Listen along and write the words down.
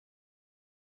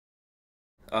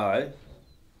Aye,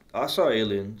 I saw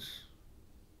aliens.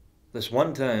 This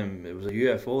one time, it was a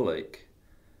UFO, like.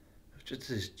 It was just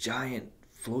this giant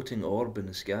floating orb in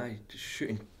the sky, just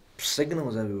shooting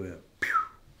signals everywhere. Pew,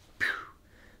 pew,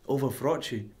 over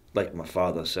Frochi. Like my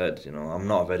father said, you know, I'm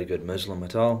not a very good Muslim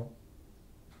at all.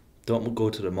 Don't go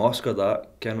to the mosque or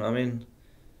that, ken what I mean?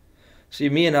 See,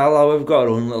 me and Allah, we've got our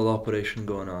own little operation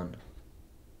going on.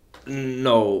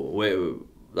 No, wait,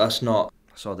 that's not.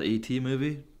 I saw the E.T.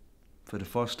 movie for the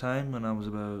first time when I was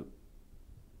about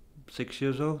 6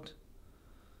 years old.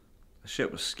 The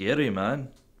shit was scary, man.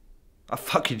 I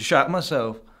fucking shat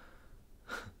myself.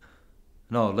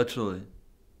 No, literally.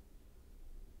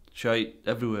 Shite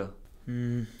everywhere.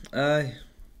 I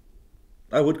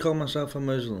would call myself a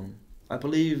Muslim. I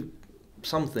believe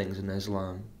some things in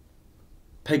Islam.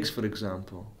 Pigs, for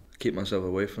example. I keep myself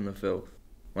away from the filth.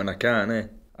 When I can, eh?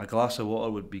 A glass of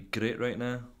water would be great right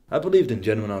now. I believed in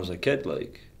jinn when I was a kid,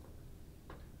 like.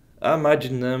 I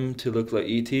imagined them to look like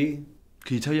E.T.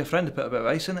 Can you tell your friend to put a bit of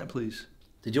ice in it, please?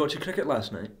 Did you watch the cricket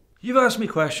last night? You've asked me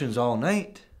questions all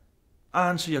night. I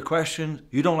answer your questions,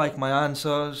 you don't like my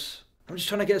answers. I'm just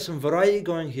trying to get some variety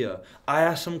going here. I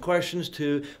ask some questions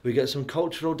too, we get some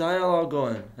cultural dialogue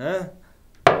going, eh?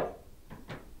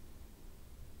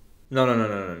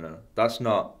 No, that's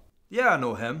not. Yeah, I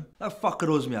know him. That fucker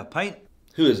owes me a pint.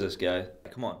 Who is this guy?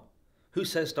 Come on. Who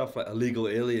says stuff like illegal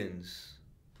aliens?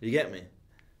 You get me?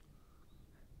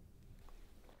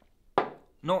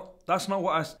 No, that's not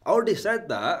what I already said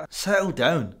that. Settle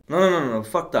down. No,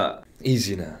 fuck that.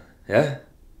 Easy now, yeah?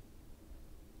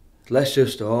 Let's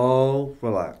just all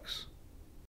relax.